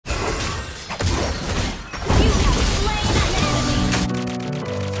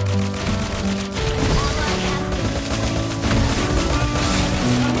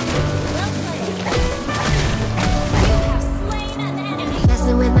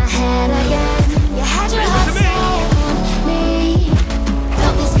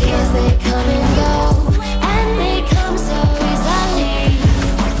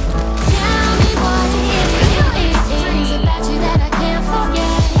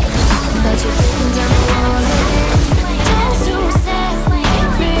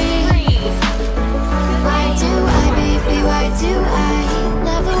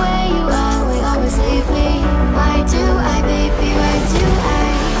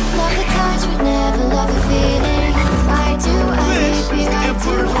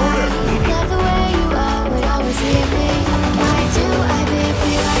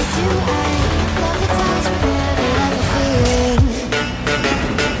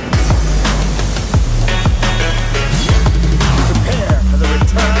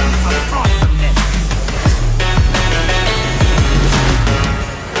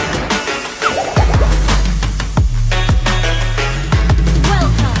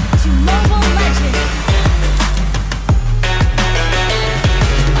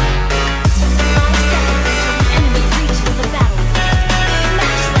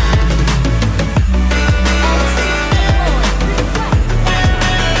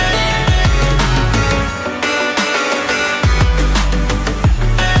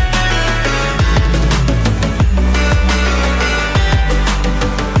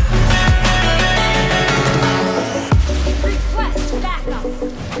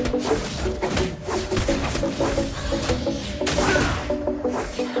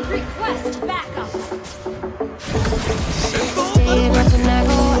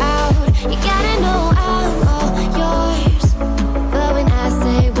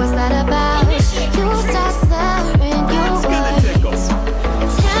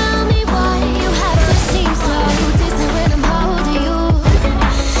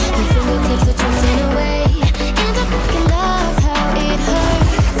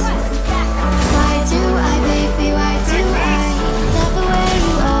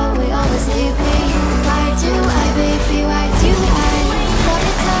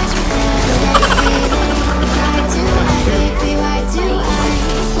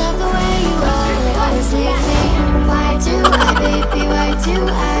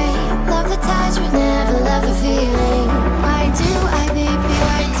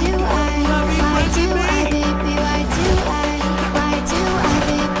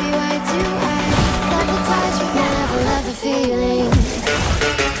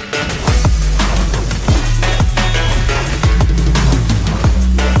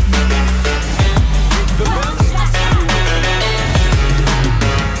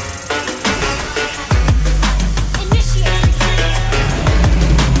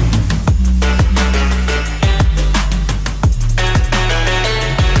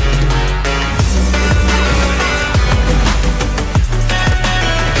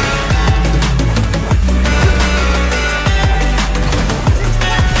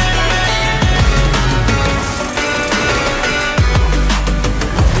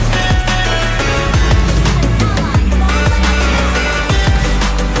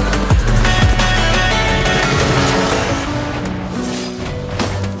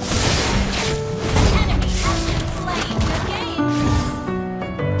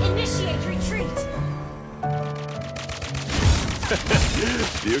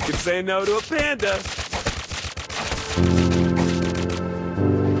You can say no to a panda.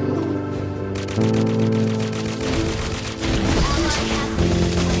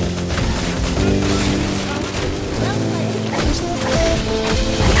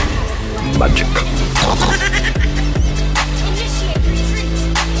 Magic. Initiate retreat.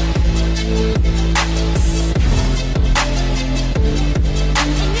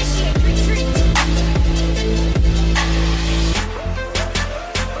 Initiate retreat.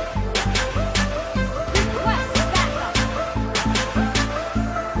 Request backup.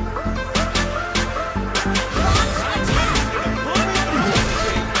 Launch attack. Launch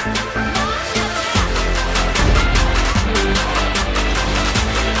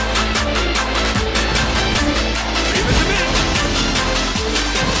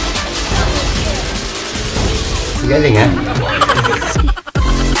Galing ha?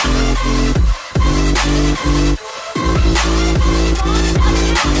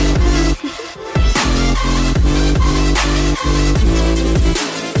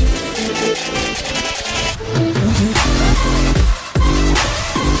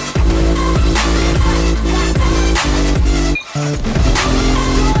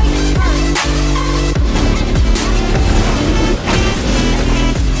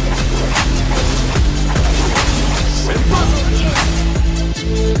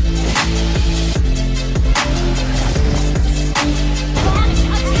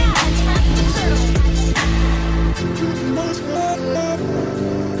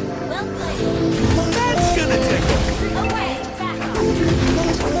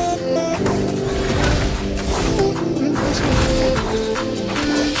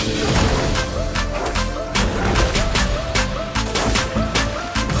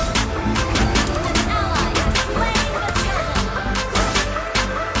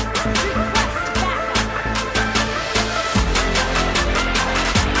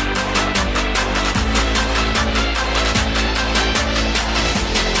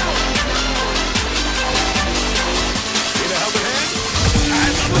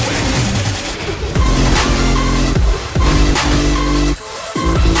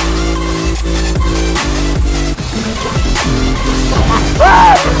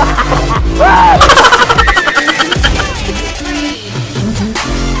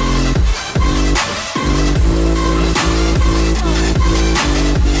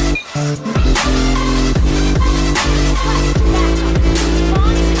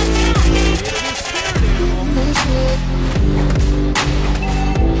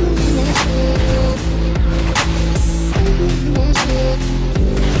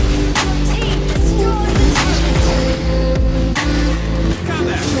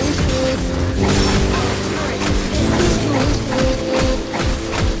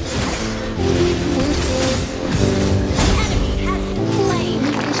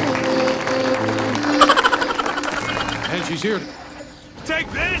 She's here. Take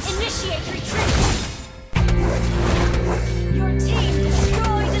this! Initiate retreat! Your team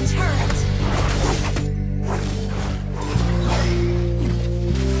destroyed a turret!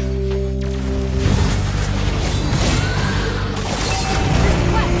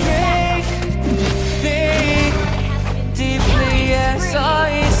 Think deeply as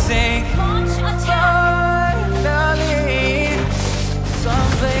I sink. Launch attack! Finally,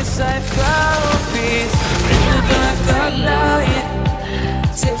 someplace I found peace.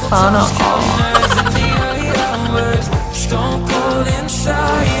 Sana Stone cold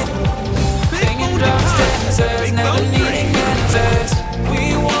inside. Banging drop stanzas, never needing answers. We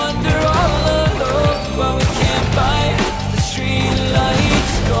wander all alone, but we can't find the street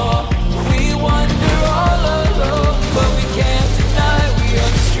lights door. We wander all alone, but we can't deny we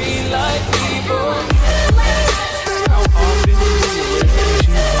are the street light people. How often do you wish that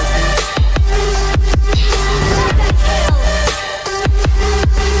she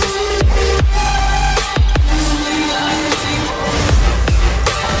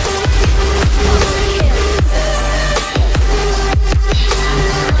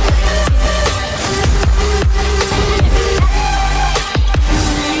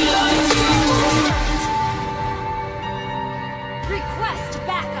Request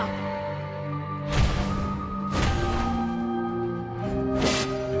backup!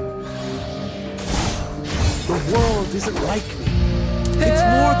 The world isn't like me. It's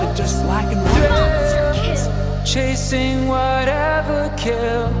more than just black and white. Monster kill! Chasing whatever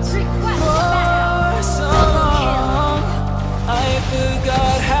kills. Request For backup! so long, I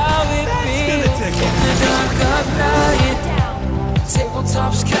forgot how it feels in the dark of night.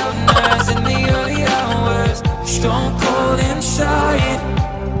 Tabletops counting eyes in the early hours. Stone cold inside.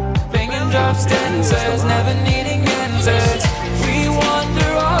 Banging drop stanzas, never needing answers. We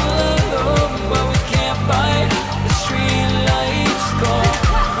wander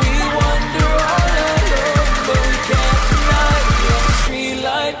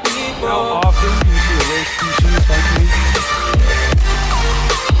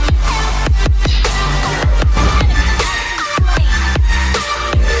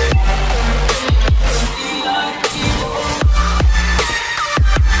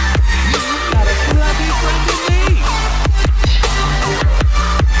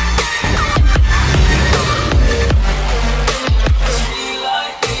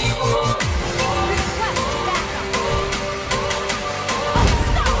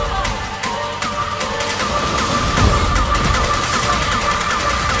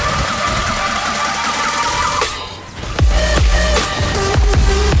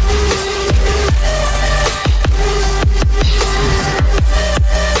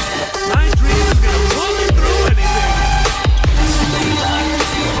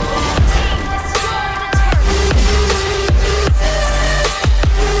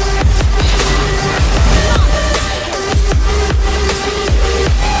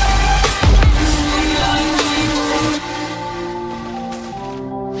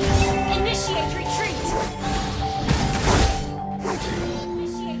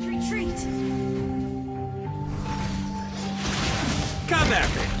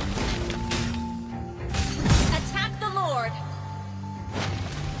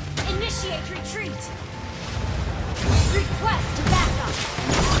Initiate retreat. Request backup.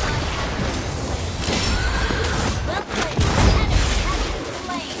 Well played. Enemy has been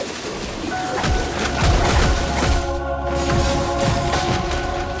slain.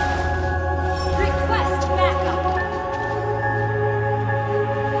 Request backup.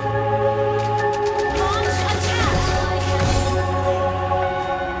 Launch attack.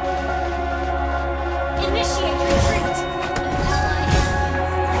 Initiate retreat.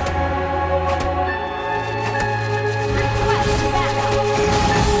 Request backup.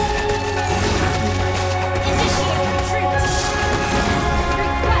 Initiate retreat.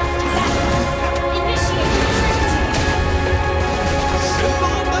 Request backup. Initiate retreat.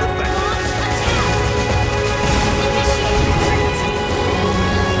 Simple but effective. Launch attack. Initiate retreat.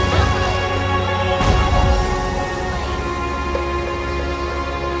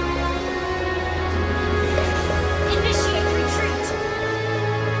 Initiate retreat.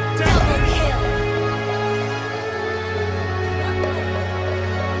 Double kill.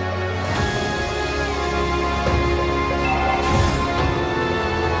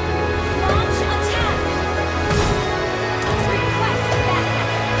 Launch attack. Request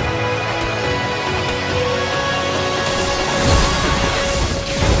backup.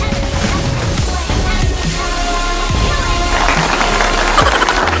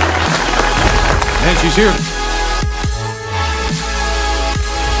 And she's here.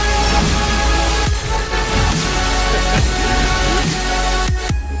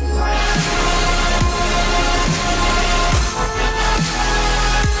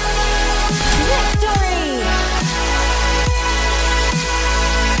 Victory!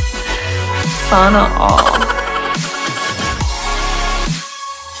 Sana all.